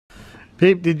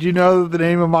Pete, did you know the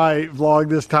name of my vlog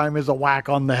this time is A Whack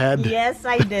on the Head? Yes,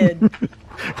 I did.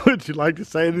 Would you like to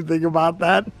say anything about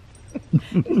that?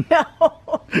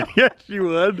 No. Yes, you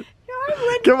would. No, I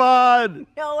wouldn't. Come on.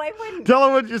 No, I wouldn't. Tell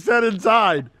them what you said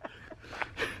inside.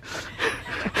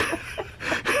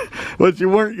 What you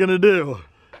weren't going to do.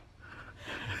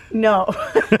 No.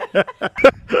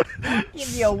 Give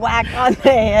you a whack on the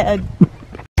head.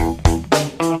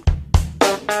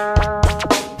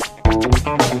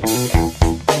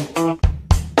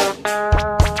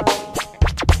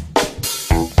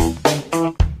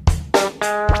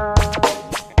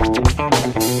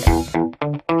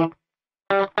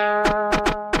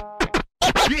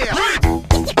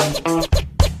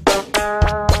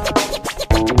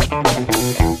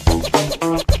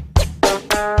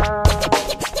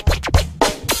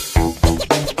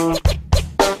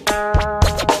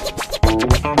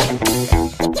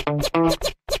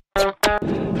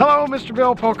 Hello, Mr.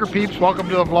 Bill Poker Peeps. Welcome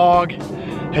to the vlog.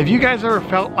 Have you guys ever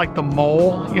felt like the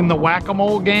mole in the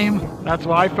whack-a-mole game? That's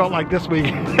what I felt like this week,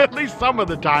 at least some of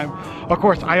the time. Of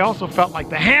course, I also felt like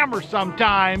the hammer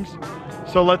sometimes.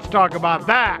 So let's talk about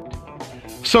that.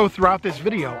 So throughout this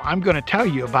video, I'm going to tell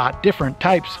you about different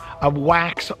types of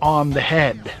whacks on the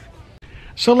head.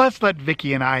 So let's let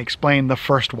Vicky and I explain the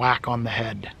first whack on the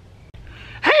head.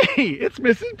 Hey, it's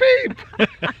Mrs. Peep.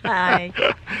 Hi.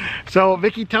 So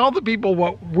Vicky, tell the people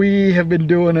what we have been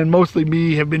doing, and mostly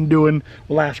me have been doing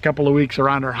the last couple of weeks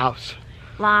around our house.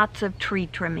 Lots of tree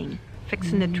trimming,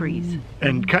 fixing the trees.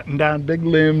 And cutting down big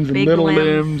limbs and little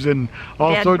limbs and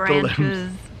all sorts of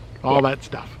limbs. All that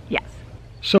stuff. Yes.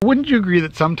 So wouldn't you agree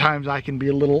that sometimes I can be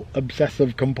a little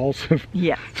obsessive compulsive?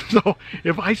 Yes. So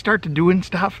if I start to doing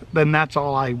stuff, then that's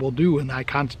all I will do, and I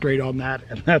concentrate on that,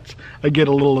 and I get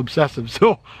a little obsessive.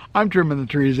 So I'm trimming the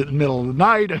trees in the middle of the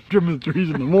night, I'm trimming the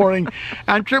trees in the morning,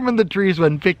 I'm trimming the trees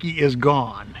when Vicky is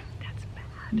gone. That's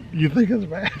bad. You think it's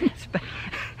bad? It's bad.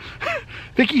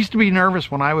 Vicky used to be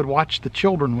nervous when I would watch the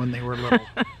children when they were little.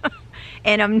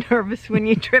 And I'm nervous when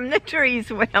you trim the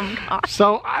trees when I'm gone.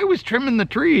 So I was trimming the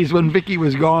trees when Vicky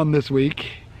was gone this week,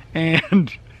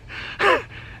 and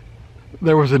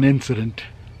there was an incident.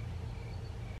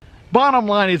 Bottom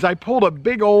line is I pulled a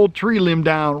big old tree limb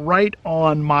down right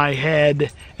on my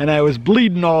head, and I was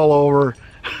bleeding all over.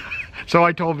 So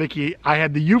I told Vicky I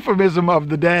had the euphemism of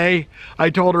the day. I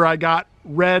told her I got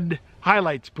red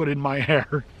highlights put in my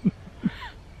hair.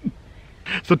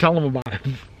 So tell them about it.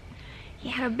 He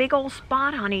had a big old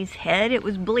spot on his head. It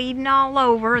was bleeding all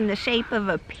over in the shape of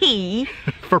a pea.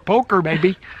 For poker,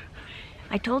 maybe.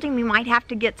 I told him he might have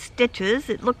to get stitches.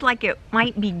 It looked like it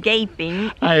might be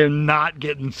gaping. I am not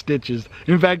getting stitches.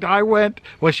 In fact, I went,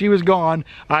 while she was gone,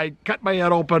 I cut my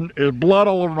head open, there was blood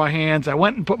all over my hands. I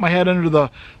went and put my head under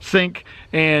the sink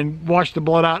and washed the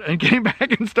blood out and came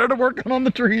back and started working on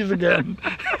the trees again.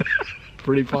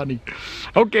 Pretty funny.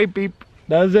 Okay, Peep,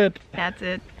 that's it. That's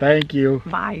it. Thank you.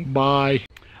 Bye. Bye.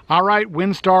 All right,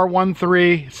 Windstar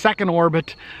 1-3, second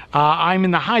orbit. I'm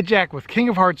in the hijack with King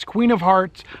of Hearts, Queen of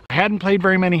Hearts. I hadn't played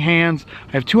very many hands.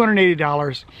 I have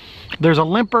 $280. There's a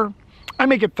limper. I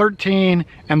make it 13,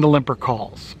 and the limper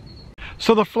calls.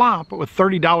 So the flop, with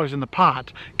 $30 in the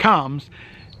pot, comes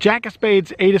Jack of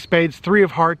Spades, 8 of Spades, 3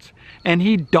 of Hearts, and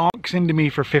he donks into me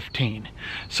for 15.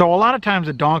 So a lot of times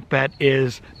a donk bet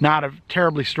is not a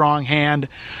terribly strong hand,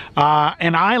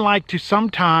 and I like to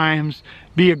sometimes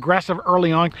be aggressive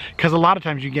early on, because a lot of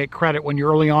times you get credit when you're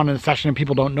early on in the session and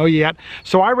people don't know you yet.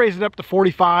 So I raise it up to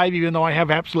 45 even though I have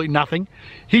absolutely nothing.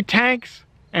 He tanks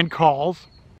and calls.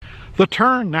 The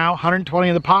turn now, 120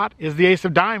 in the pot, is the ace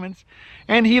of diamonds,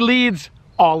 and he leads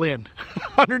all in,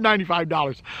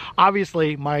 $195.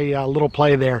 Obviously my little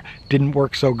play there didn't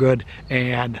work so good,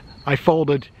 and I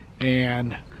folded,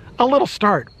 and a little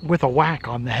start with a whack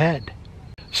on the head.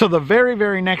 So the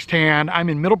very next hand, I'm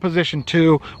in middle position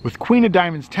 2 with Queen of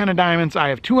Diamonds, 10 of Diamonds. I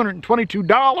have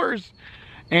 $222,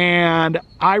 and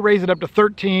I raise it up to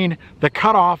 13. The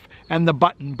cutoff and the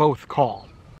button both call.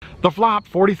 The flop,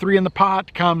 43 in the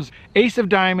pot, comes Ace of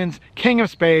Diamonds, King of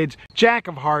Spades, Jack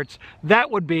of Hearts. That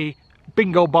would be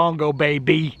bingo bongo,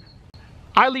 baby.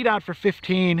 I lead out for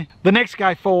 15. The next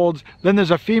guy folds. Then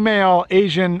there's a female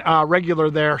Asian regular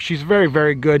there. She's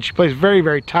very good. She plays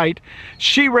very tight.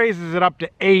 She raises it up to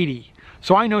 80.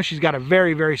 So I know she's got a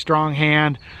very strong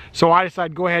hand. So I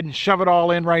decide to go ahead and shove it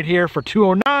all in right here for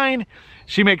 209.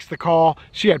 She makes the call.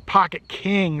 She had pocket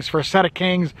kings for a set of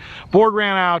kings. Board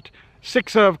ran out.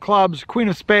 6 of clubs, Queen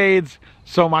of Spades.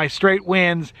 So my straight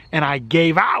wins, and I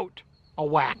gave out a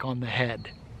whack on the head.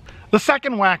 The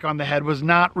second whack on the head was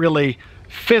not really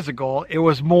physical. It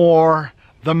was more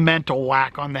the mental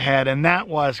whack on the head. And that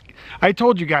was, I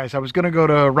told you guys I was going to go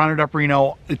to Roanoke,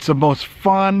 Reno. It's the most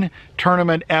fun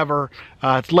tournament ever.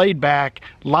 It's laid back.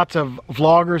 Lots of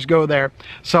vloggers go there.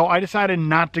 So I decided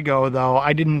not to go, though.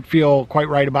 I didn't feel quite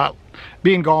right about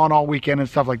being gone all weekend and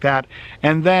stuff like that.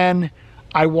 And then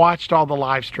I watched all the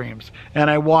live streams, and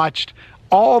I watched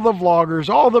all the vloggers,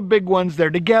 all the big ones. They're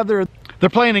together. They're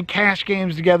playing in cash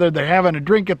games together. They're having a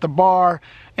drink at the bar,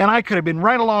 and I could have been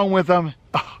right along with them.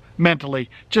 Oh, mentally,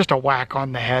 just a whack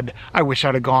on the head. I wish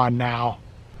I'd have gone now.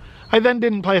 I then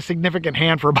didn't play a significant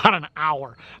hand for about an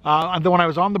hour. And then when I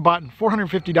was on the button,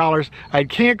 $450, I had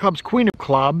King of Clubs, Queen of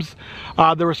Clubs.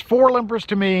 There was 4 limpers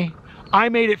to me. I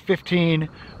made it 15,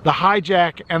 the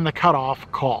hijack and the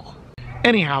cutoff call.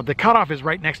 Anyhow, the cutoff is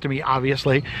right next to me,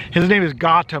 obviously. His name is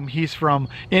Gautam. He's from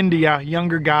India,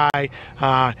 younger guy.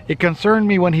 It concerned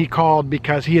me when he called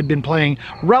because he had been playing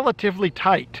relatively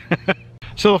tight.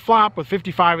 So the flop with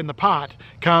 55 in the pot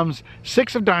comes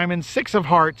 6 of diamonds, 6 of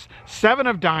hearts, 7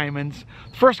 of diamonds.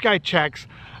 First guy checks.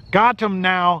 Gautam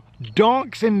now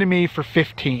donks into me for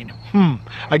 15.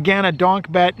 Again, a donk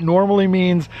bet normally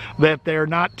means that they're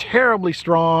not terribly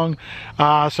strong.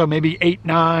 So maybe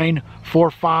 8-9,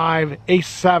 4-5,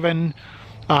 ace-7,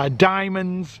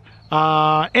 diamonds.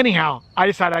 Anyhow, I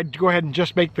decided I'd go ahead and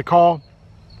just make the call.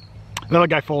 The other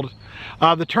guy folded.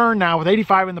 The turn now with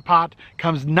 85 in the pot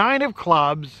comes 9 of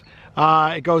clubs.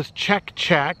 It goes check,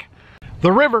 check.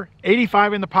 The river,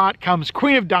 85 in the pot, comes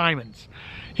Queen of Diamonds.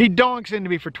 He donks into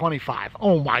me for 25.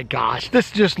 Oh my gosh,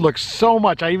 this just looks so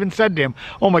much. I even said to him,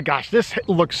 oh my gosh, this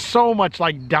looks so much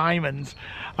like diamonds.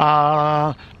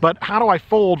 But how do I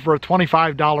fold for a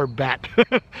 $25 bet?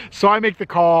 So I make the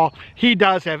call. He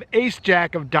does have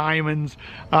ace-jack of diamonds.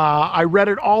 I read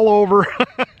it all over.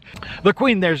 The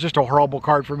queen there's just a horrible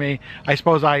card for me. I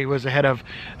suppose I was ahead of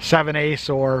 7-ace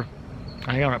or,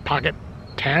 I don't know, pocket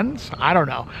 10s? I don't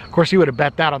know. Of course, he would have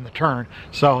bet that on the turn.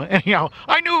 So anyhow,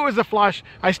 I knew it was a flush.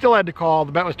 I still had to call.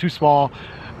 The bet was too small.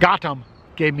 Gautam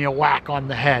gave me a whack on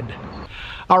the head.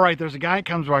 All right, there's a guy that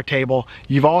comes to our table.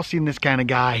 You've all seen this kind of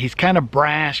guy. He's kind of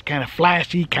brash, kind of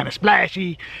flashy, kind of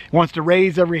splashy. He wants to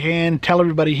raise every hand, tell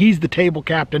everybody he's the table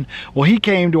captain. Well, he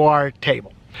came to our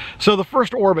table. So the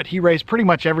first orbit, he raised pretty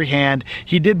much every hand.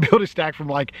 He did build a stack from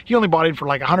like, he only bought in for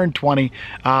like 120.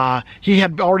 He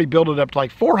had already built it up to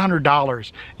like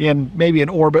 $400 in maybe an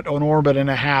orbit and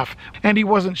a half. And he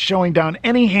wasn't showing down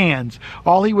any hands.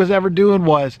 All he was ever doing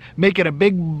was making a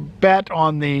big bet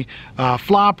on the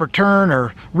flop or turn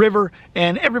or river.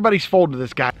 And everybody's folded to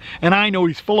this guy. And I know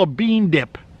he's full of bean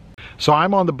dip. So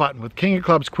I'm on the button with King of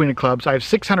Clubs, Queen of Clubs. I have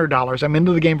 $600. I'm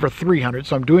into the game for $300,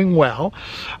 so I'm doing well.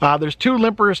 There's 2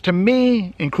 limpers to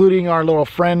me, including our little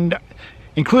friend,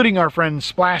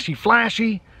 Splashy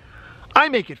Flashy. I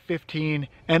make it 15,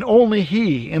 and only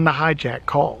he in the hijack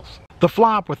calls. The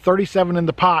flop with 37 in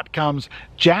the pot comes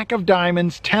Jack of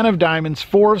Diamonds, 10 of Diamonds,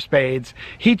 4 of Spades.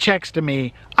 He checks to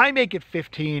me. I make it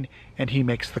 15, and he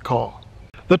makes the call.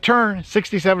 The turn,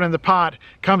 67 in the pot,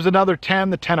 comes another 10,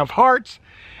 the 10 of Hearts.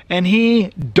 And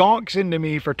he donks into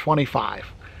me for 25.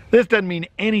 This doesn't mean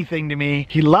anything to me.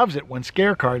 He loves it when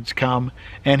scare cards come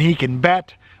and he can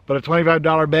bet, but a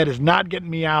 $25 bet is not getting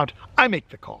me out. I make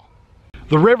the call.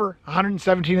 The river,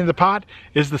 117 in the pot,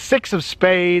 is the 6 of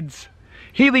Spades.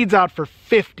 He leads out for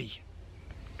 50.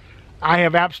 I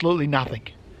have absolutely nothing.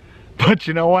 But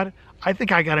you know what? I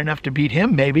think I got enough to beat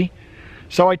him, maybe.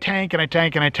 So I tank and I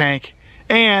tank and I tank.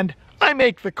 And I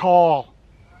make the call.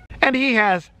 And he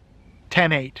has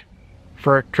 10-8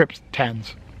 for trips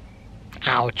 10s.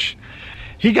 Ouch.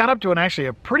 He got up to actually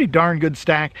a pretty darn good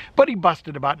stack, but he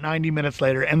busted about 90 minutes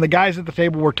later, and the guys at the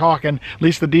table were talking, at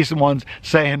least the decent ones,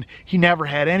 saying he never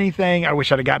had anything. I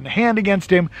wish I'd have gotten a hand against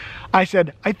him. I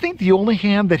said, I think the only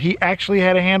hand that he actually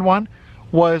had a hand on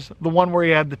was the one where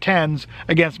he had the 10s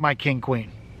against my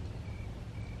king-queen.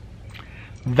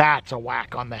 That's a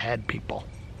whack on the head, people.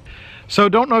 So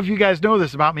don't know if you guys know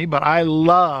this about me, but I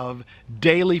love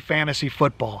daily fantasy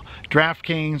football.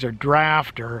 DraftKings or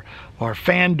Draft or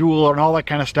FanDuel and all that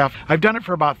kind of stuff. I've done it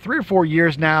for about 3 or 4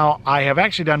 years now. I have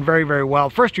actually done very, very well.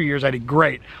 First 2 years I did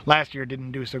great. Last year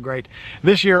didn't do so great.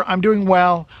 This year I'm doing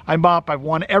well. I'm up. I've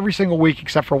won every single week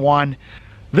except for one.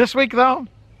 This week though,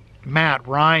 Matt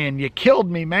Ryan, you killed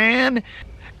me, man.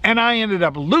 And I ended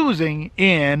up losing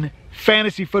in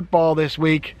fantasy football this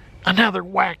week. Another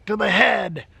whack to the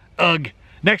head. Ugh.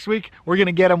 Next week, we're going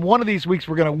to get him. One of these weeks,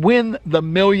 we're going to win the $1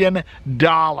 million.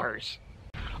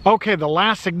 Okay, the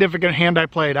last significant hand I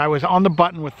played, I was on the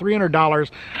button with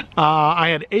 $300. I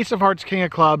had Ace of Hearts, King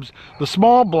of Clubs. The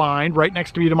small blind, right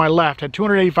next to me to my left, had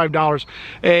 $285.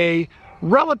 A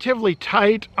relatively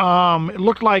tight, it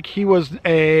looked like he was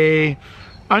a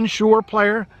unsure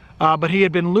player, but he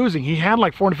had been losing. He had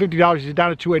like $450. He's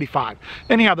down to $285.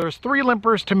 Anyhow, there's 3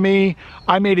 limpers to me.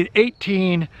 I made it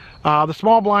 18. The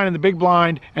small blind and the big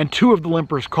blind, and 2 of the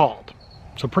limpers called.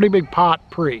 So pretty big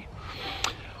pot pre.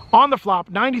 On the flop,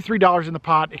 $93 in the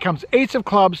pot. It comes ace of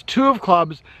clubs, 2 of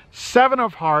clubs, 7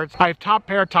 of hearts. I have top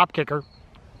pair, top kicker.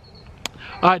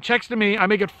 It checks to me. I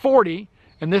make it 40,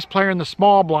 and this player in the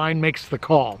small blind makes the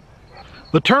call.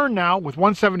 The turn now, with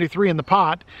 173 in the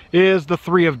pot, is the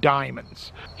 3 of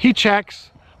diamonds. He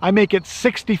checks. I make it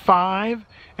 65,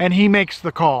 and he makes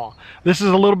the call. This is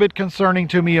a little bit concerning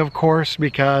to me, of course,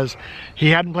 because he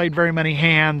hadn't played very many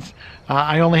hands.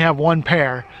 I only have 1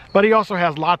 pair, but he also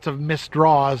has lots of missed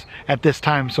draws at this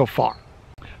time so far.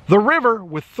 The river,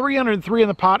 with 303 in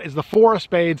the pot, is the 4 of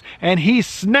spades, and he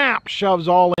snap shoves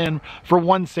all in for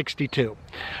 162.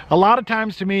 A lot of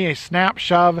times to me, a snap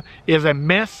shove is a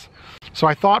miss, so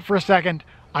I thought for a second.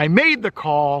 I made the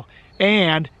call,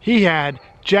 and he had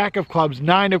jack of clubs,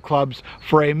 9 of clubs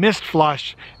for a missed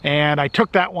flush, and I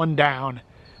took that one down.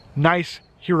 Nice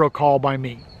hero call by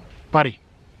me. Buddy.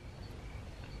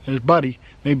 There's Buddy.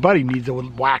 Maybe Buddy needs a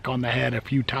whack on the head a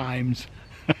few times.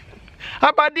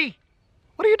 Hi, Buddy.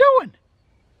 What are you doing?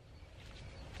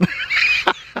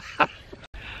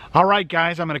 All right,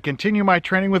 guys, I'm going to continue my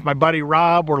training with my buddy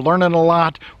Rob. We're learning a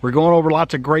lot. We're going over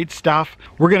lots of great stuff.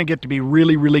 We're going to get to be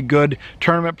really, really good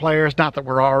tournament players. Not that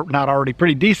we're not already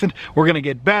pretty decent. We're going to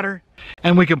get better.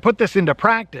 And we can put this into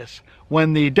practice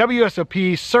when the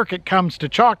WSOP circuit comes to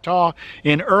Choctaw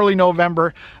in early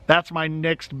November. That's my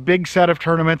next big set of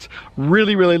tournaments.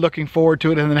 Really, really looking forward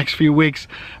to it in the next few weeks.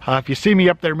 If you see me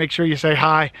up there, make sure you say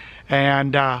hi.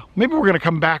 And maybe we're going to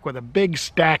come back with a big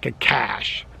stack of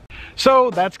cash.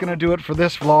 So that's going to do it for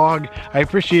this vlog. I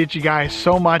appreciate you guys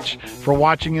so much for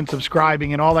watching and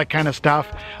subscribing and all that kind of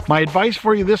stuff. My advice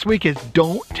for you this week is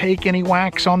don't take any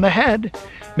whacks on the head.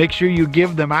 Make sure you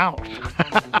give them out.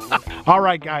 All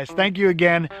right, guys, thank you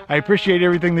again. I appreciate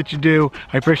everything that you do.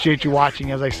 I appreciate you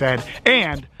watching, as I said.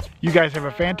 And you guys have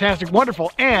a fantastic,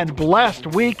 wonderful, and blessed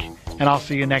week. And I'll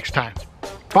see you next time.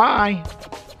 Bye.